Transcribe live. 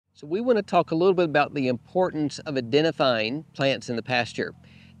So we want to talk a little bit about the importance of identifying plants in the pasture.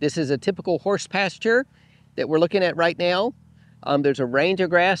 This is a typical horse pasture that we're looking at right now. There's a range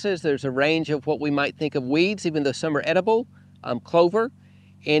of grasses, there's a range of what we might think of weeds, even though some are edible, clover.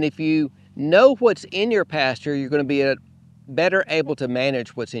 And if you know what's in your pasture, you're going to be better able to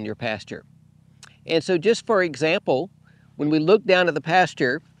manage what's in your pasture. And so just for example, when we look down at the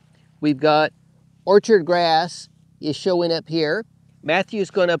pasture, we've got orchard grass is showing up here. Matthew's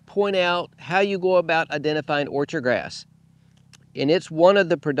going to point out how you go about identifying orchard grass. And it's one of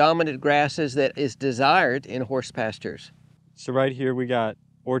the predominant grasses that is desired in horse pastures. So right here we got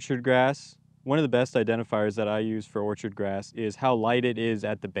orchard grass. One of the best identifiers that I use for orchard grass is how light it is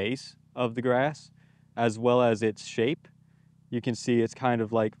at the base of the grass, as well as its shape. You can see it's kind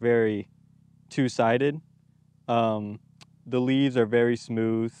of like very two-sided. The leaves are very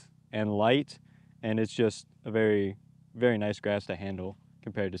smooth and light, and it's just a very nice grass to handle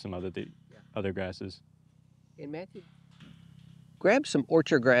compared to some other grasses. And Matthew, grab some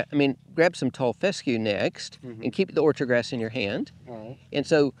grab some tall fescue next, and keep the orchard grass in your hand. All right. And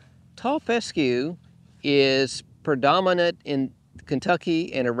so tall fescue is predominant in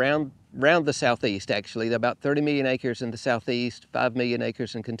Kentucky and around the southeast, actually. About 30 million acres in the southeast, 5 million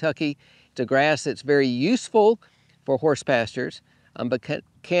acres in Kentucky. It's a grass that's very useful for horse pastures, but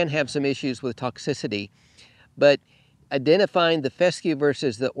can have some issues with toxicity. But identifying the fescue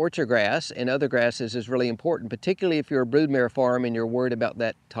versus the orchard grass and other grasses is really important, particularly if you're a broodmare farm and you're worried about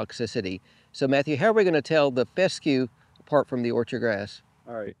that toxicity. So Matthew, how are we going to tell the fescue apart from the orchard grass?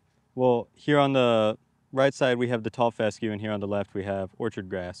 All right. Well, here on the right side we have the tall fescue, and here on the left we have orchard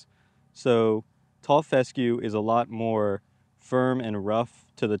grass. So tall fescue is a lot more firm and rough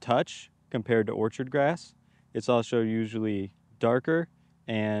to the touch compared to orchard grass. It's also usually darker,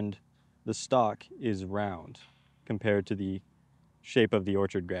 and the stalk is round compared to the shape of the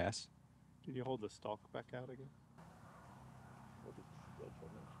orchard grass. Can you hold the stalk back out again?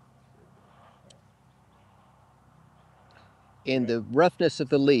 And the roughness of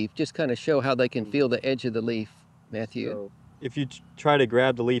the leaf, just kind of show how they can feel the edge of the leaf, Matthew. So if you try to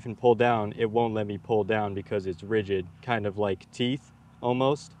grab the leaf and pull down, it won't let me pull down because it's rigid, kind of like teeth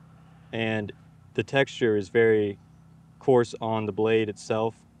almost. And the texture is very coarse on the blade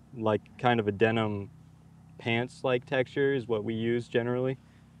itself, like kind of a denim pants-like texture is what we use generally.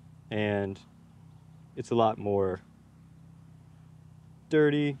 And it's a lot more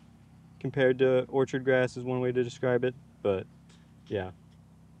dirty compared to orchard grass is one way to describe it, but yeah.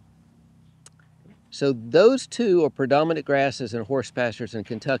 So those two are predominant grasses in horse pastures in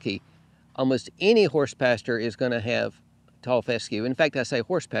Kentucky. Almost any horse pasture is going to have tall fescue. In fact, I say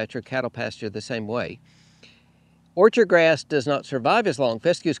horse pasture, cattle pasture the same way. Orchard grass does not survive as long.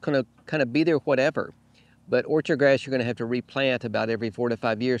 Fescue is going to kind of be there whatever. But orchard grass you're going to have to replant about every 4 to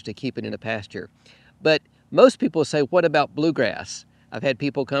 5 years to keep it in a pasture. But most people say, what about bluegrass? I've had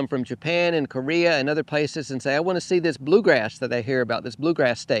people come from Japan and Korea and other places and say, I want to see this bluegrass that I hear about, this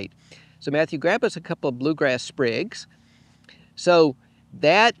bluegrass state. So Matthew, grab us a couple of bluegrass sprigs. So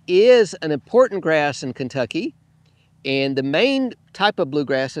that is an important grass in Kentucky. And the main type of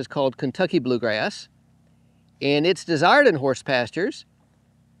bluegrass is called Kentucky bluegrass. And it's desired in horse pastures,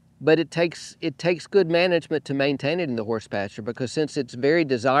 but it takes good management to maintain it in the horse pasture, because since it's very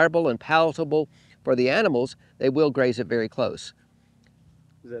desirable and palatable for the animals, they will graze it very close.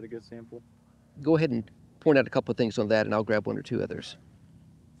 Is that a good sample? Go ahead and point out a couple of things on that, and I'll grab one or two others.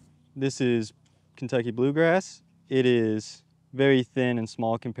 This is Kentucky bluegrass. It is very thin and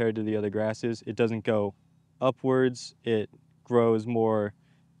small compared to the other grasses. It doesn't go upwards. It grows more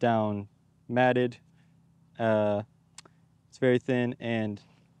down matted. It's very thin, and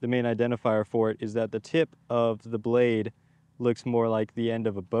the main identifier for it is that the tip of the blade looks more like the end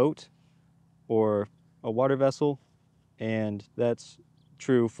of a boat or a water vessel, and that's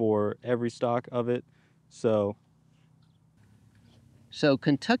true for every stalk of it. So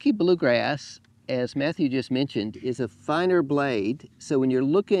Kentucky bluegrass, as Matthew just mentioned, is a finer blade. So when you're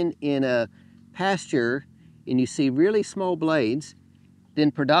looking in a pasture and you see really small blades,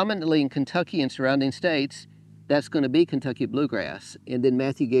 then predominantly in Kentucky and surrounding states, that's going to be Kentucky bluegrass. And then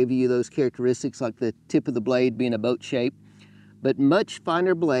Matthew gave you those characteristics like the tip of the blade being a boat shape, but much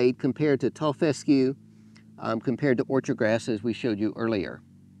finer blade compared to tall fescue, compared to orchard grass as we showed you earlier.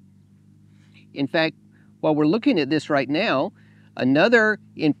 In fact, while we're looking at this right now, another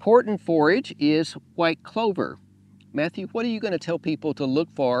important forage is white clover. Matthew, what are you going to tell people to look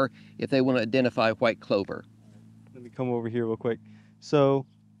for if they want to identify white clover? let me come over here real quick. So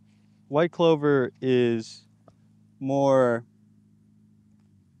white clover is more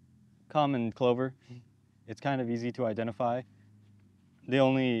common clover. It's kind of easy to identify. The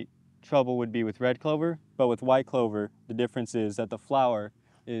only trouble would be with red clover, but with white clover, the difference is that the flower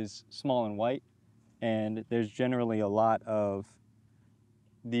is small and white, and there's generally a lot of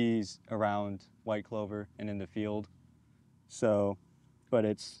these around white clover and in the field. So, but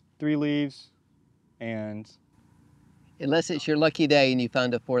it's 3 leaves, and Unless it's your lucky day and you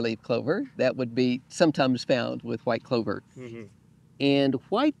found a 4-leaf clover, that would be sometimes found with white clover. And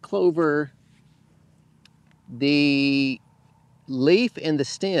white clover, the leaf and the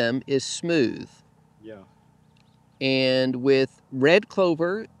stem is smooth. yeah. And with red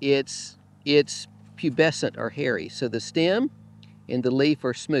clover, it's pubescent or hairy. So the stem and the leaf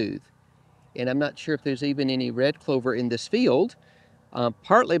are smooth. And I'm not sure if there's even any red clover in this field,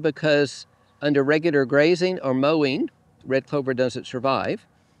 partly because under regular grazing or mowing, red clover doesn't survive.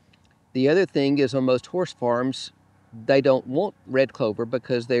 The other thing is on most horse farms, they don't want red clover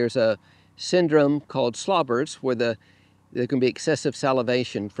because there's a syndrome called slobbers where there can be excessive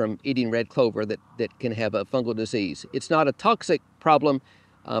salivation from eating red clover that can have a fungal disease. It's not a toxic problem,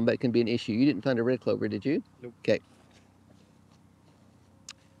 but it can be an issue. You didn't find a red clover, did you? Nope. Okay.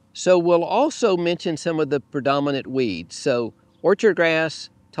 So we'll also mention some of the predominant weeds. So orchard grass,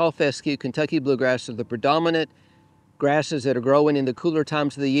 tall fescue, Kentucky bluegrass are the predominant grasses that are growing in the cooler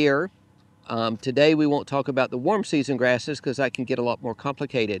times of the year. Today we won't talk about the warm season grasses because that can get a lot more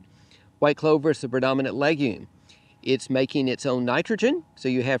complicated. White clover is the predominant legume. It's making its own nitrogen, so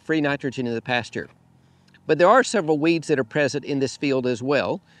you have free nitrogen in the pasture. But there are several weeds that are present in this field as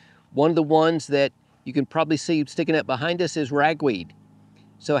well. One of the ones that you can probably see sticking up behind us is ragweed.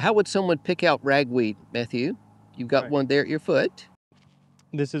 So how would someone pick out ragweed, Matthew? You've got one there at your foot.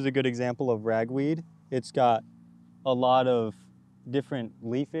 This is a good example of ragweed. It's got a lot of different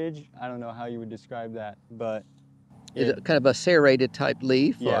leafage. I don't know how you would describe that, but Is it kind of a serrated type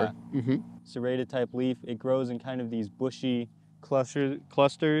leaf? Yeah. Or, serrated type leaf. It grows in kind of these bushy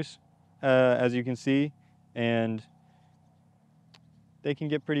clusters, as you can see, and they can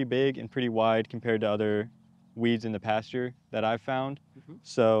get pretty big and pretty wide compared to other weeds in the pasture that I've found.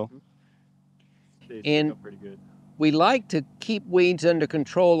 So they stick up pretty good. We like to keep weeds under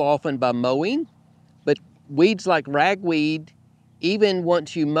control often by mowing, but weeds like ragweed, even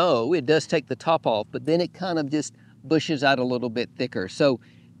once you mow, it does take the top off, but then it kind of just bushes out a little bit thicker. So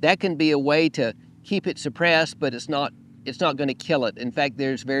that can be a way to keep it suppressed, but it's not going to kill it. In fact,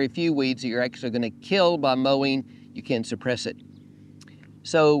 there's very few weeds that you're actually going to kill by mowing. You can suppress it.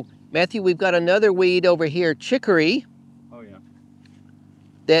 So Matthew, we've got another weed over here, chicory. Oh yeah.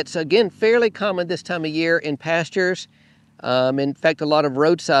 That's again fairly common this time of year in pastures. In fact, a lot of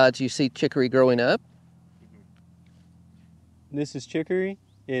roadsides you see chicory growing up. This is chicory.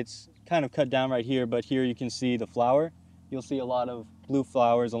 It's kind of cut down right here, but here you can see the flower. You'll see a lot of blue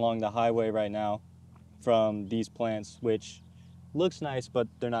flowers along the highway right now from these plants, which looks nice, but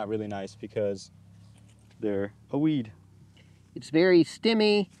they're not really nice because they're a weed. It's very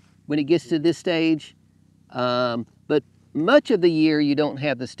stemmy when it gets to this stage, but much of the year you don't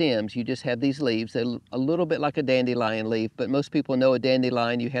have the stems, you just have these leaves. They're a little bit like a dandelion leaf, but most people know a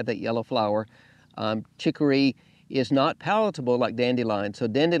dandelion, you have that yellow flower. Chicory is not palatable like dandelion. So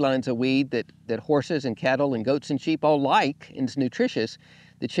dandelion's a weed that horses and cattle and goats and sheep all like, and it's nutritious.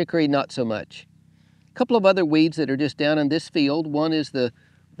 The chicory, not so much. A couple of other weeds that are just down in this field. One is the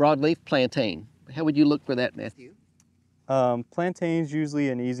broadleaf plantain. How would you look for that, Matthew? Plantain's usually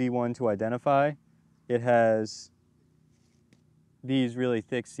an easy one to identify. It has these really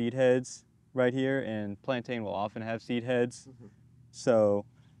thick seed heads right here, and plantain will often have seed heads. So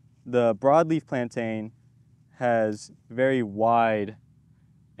the broadleaf plantain has very wide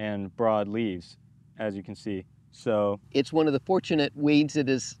and broad leaves, as you can see. So it's one of the fortunate weeds that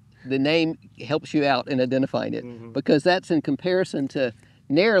is, the name helps you out in identifying it, because that's in comparison to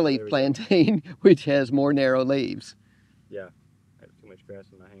narrowleaf plantain, which has more narrow leaves. Yeah, I have too much grass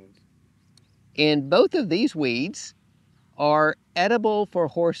in my hands. And both of these weeds are edible for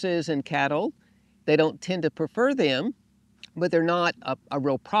horses and cattle. They don't tend to prefer them, but they're not a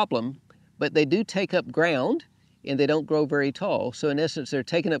real problem. But they do take up ground, and they don't grow very tall. So in essence, they're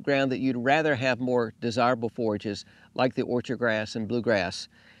taking up ground that you'd rather have more desirable forages like the orchard grass and bluegrass.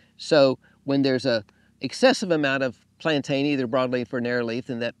 So when there's a excessive amount of plantain, either broadleaf or narrowleaf,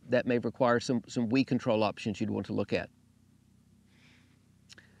 then that may require some weed control options you'd want to look at.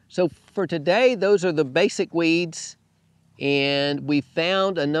 So for today, those are the basic weeds. And we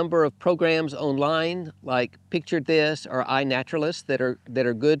found a number of programs online like Pictured This or iNaturalist that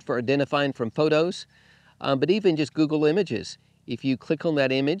are good for identifying from photos, but even just Google Images. If you click on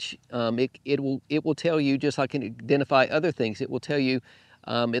that image, it will tell you, just like it can identify other things, it will tell you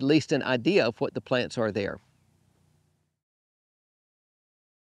at least an idea of what the plants are there.